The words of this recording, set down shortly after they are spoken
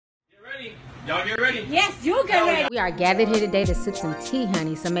Y'all get ready? Yes, you get ready. We are gathered here today to sip some tea,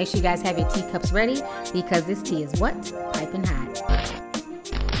 honey. So make sure you guys have your teacups ready because this tea is what? Piping hot.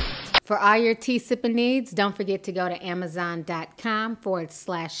 For all your tea sipping needs, don't forget to go to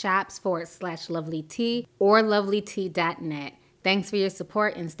amazon.com/shops/Lovelyti or lovelyti.net. Thanks for your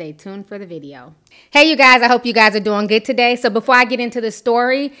support and stay tuned for the video. Hey you guys, I hope you guys are doing good today. So before I get into the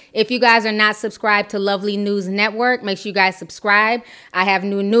story, if you guys are not subscribed to Lovely News Network, make sure you guys subscribe. I have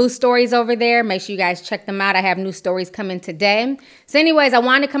new news stories over there. Make sure you guys check them out. I have new stories coming today. So anyways, I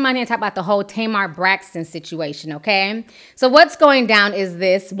wanted to come on here and talk about the whole Tamar Braxton situation, okay? So what's going down is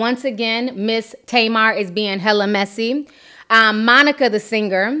this. Once again, Miss Tamar is being hella messy. Monica, the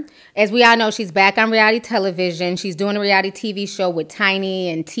singer, as we all know, she's back on reality television. She's doing a reality TV show with Tiny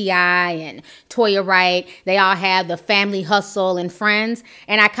and T.I. and Toya Wright. They all have the Family Hustle and Friends.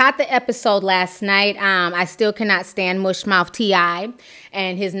 And I caught the episode last night. I still cannot stand Mushmouth T.I.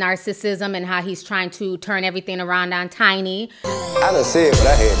 and his narcissism and how he's trying to turn everything around on Tiny. I done said what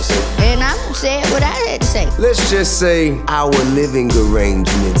I had to say. And I'm saying what I had to say. Let's just say our living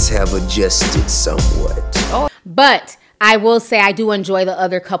arrangements have adjusted somewhat. But I will say I do enjoy the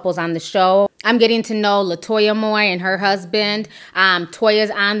other couples on the show. I'm getting to know LaToya more and her husband. Toya's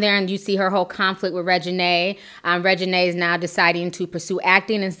on there and you see her whole conflict with Reginae. Reginae is now deciding to pursue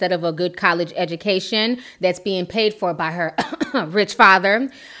acting instead of a good college education that's being paid for by her rich father.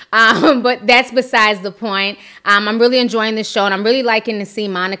 But that's besides the point. I'm really enjoying this show and I'm really liking to see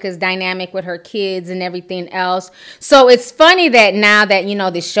Monica's dynamic with her kids and everything else. So it's funny that now that, you know,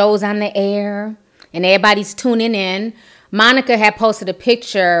 the show's on the air and everybody's tuning in, Monica had posted a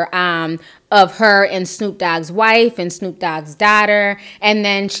picture of her and Snoop Dogg's wife and Snoop Dogg's daughter. And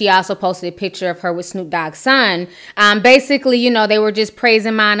then she also posted a picture of her with Snoop Dogg's son. Basically, you know, they were just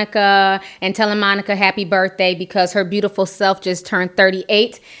praising Monica and telling Monica happy birthday because her beautiful self just turned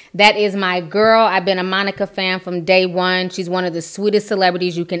 38. That is my girl. I've been a Monica fan from day one. She's one of the sweetest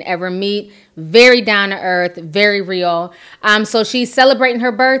celebrities you can ever meet. Very down to earth, very real. So she's celebrating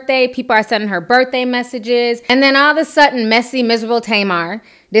her birthday. People are sending her birthday messages. And then all of a sudden, messy, miserable Tamar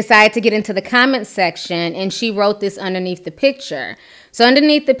decided to get into the comment section and she wrote this underneath the picture. So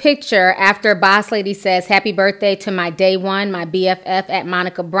underneath the picture, after Boss Lady says, happy birthday to my day one, my BFF at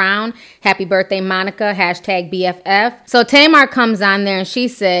Monica Brown. Happy birthday, Monica, hashtag BFF. So Tamar comes on there and she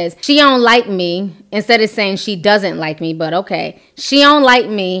says, she don't like me. Instead of saying she doesn't like me, but okay. She don't like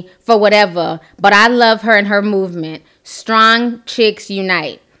me for whatever, but I love her and her movement. Strong chicks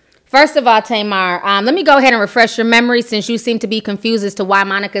unite. First of all, Tamar, let me go ahead and refresh your memory since you seem to be confused as to why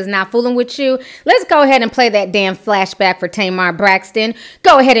Monica's not fooling with you. Let's go ahead and play that damn flashback for Tamar Braxton.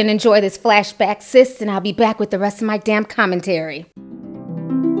 Go ahead and enjoy this flashback, sis, and I'll be back with the rest of my damn commentary.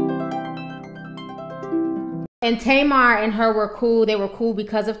 And Tamar and her were cool. They were cool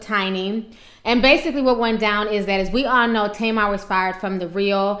because of Tiny. And basically what went down is that, as we all know, Tamar was fired from The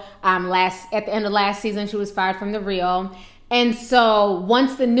Real. At the end of last season, she was fired from The Real. And so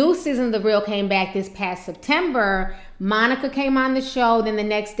once the new season of The Real came back this past September, Monica came on the show. Then the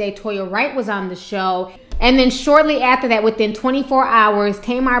next day, Toya Wright was on the show. And then shortly after that, within 24 hours,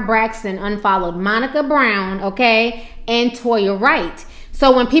 Tamar Braxton unfollowed Monica Brown, okay, and Toya Wright.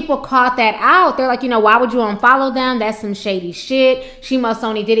 So when people caught that out, they're like, you know, why would you unfollow them? That's some shady shit. She must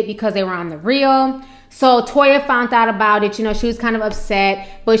only did it because they were on The Real. So Toya found out about it. You know, she was kind of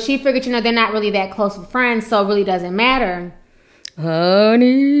upset. But she figured, you know, they're not really that close of friends, so it really doesn't matter.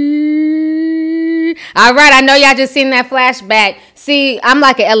 Honey. All right, I know y'all just seen that flashback. See, I'm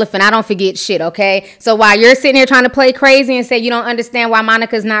like an elephant. I don't forget shit, okay? So while you're sitting here trying to play crazy and say you don't understand why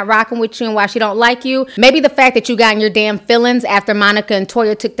Monica's not rocking with you and why she don't like you, maybe the fact that you got in your damn feelings after Monica and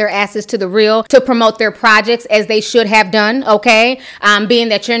Toya took their asses to The Real to promote their projects as they should have done, okay? Being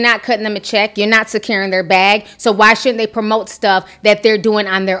that you're not cutting them a check, you're not securing their bag, so why shouldn't they promote stuff that they're doing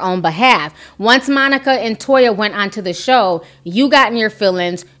on their own behalf? Once Monica and Toya went onto the show, you got in your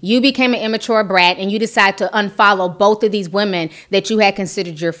feelings, you became an immature brat, and you decided to unfollow both of these women that you had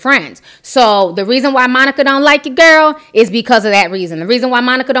considered your friends. So the reason why Monica don't like you, girl, is because of that reason. The reason why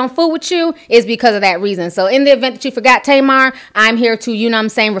Monica don't fool with you is because of that reason. So in the event that you forgot Tamar, I'm here to, you know what I'm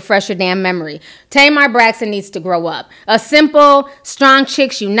saying, refresh your damn memory. Tamar Braxton needs to grow up. A simple, strong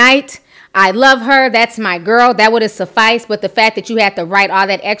chicks unite. I love her. That's my girl. That would have sufficed. But the fact that you had to write all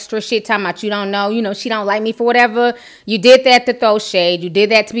that extra shit talking about you don't know, you know, she don't like me for whatever. You did that to throw shade. You did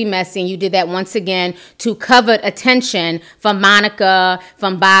that to be messy. And you did that once again to covet attention from Monica,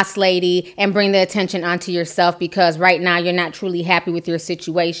 from Boss Lady, and bring the attention onto yourself because right now you're not truly happy with your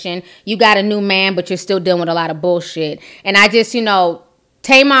situation. You got a new man, but you're still dealing with a lot of bullshit. And I just, you know,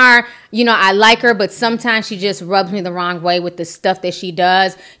 Tamar, you know, I like her, but sometimes she just rubs me the wrong way with the stuff that she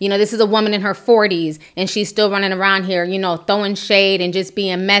does. You know, this is a woman in her 40s, and she's still running around here, you know, throwing shade and just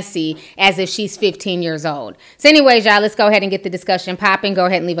being messy as if she's 15 years old. So anyways, y'all, let's go ahead and get the discussion popping. Go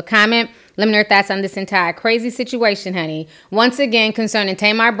ahead and leave a comment. Let me know your thoughts on this entire crazy situation, honey. Once again, concerning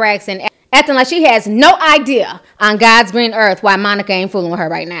Tamar Braxton acting like she has no idea on God's green earth why Monica ain't fooling with her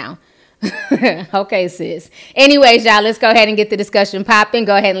right now. Okay, sis. Anyways, y'all, let's go ahead and get the discussion popping.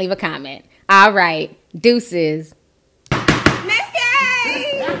 Go ahead and leave a comment. All right. Deuces.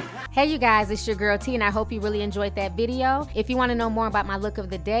 Hey you guys, it's your girl T, and I hope you really enjoyed that video. If you want to know more about my look of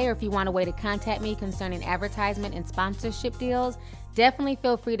the day, or if you want a way to contact me concerning advertisement and sponsorship deals, definitely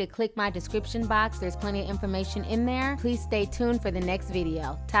feel free to click my description box. There's plenty of information in there. Please stay tuned for the next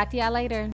video. Talk to y'all later.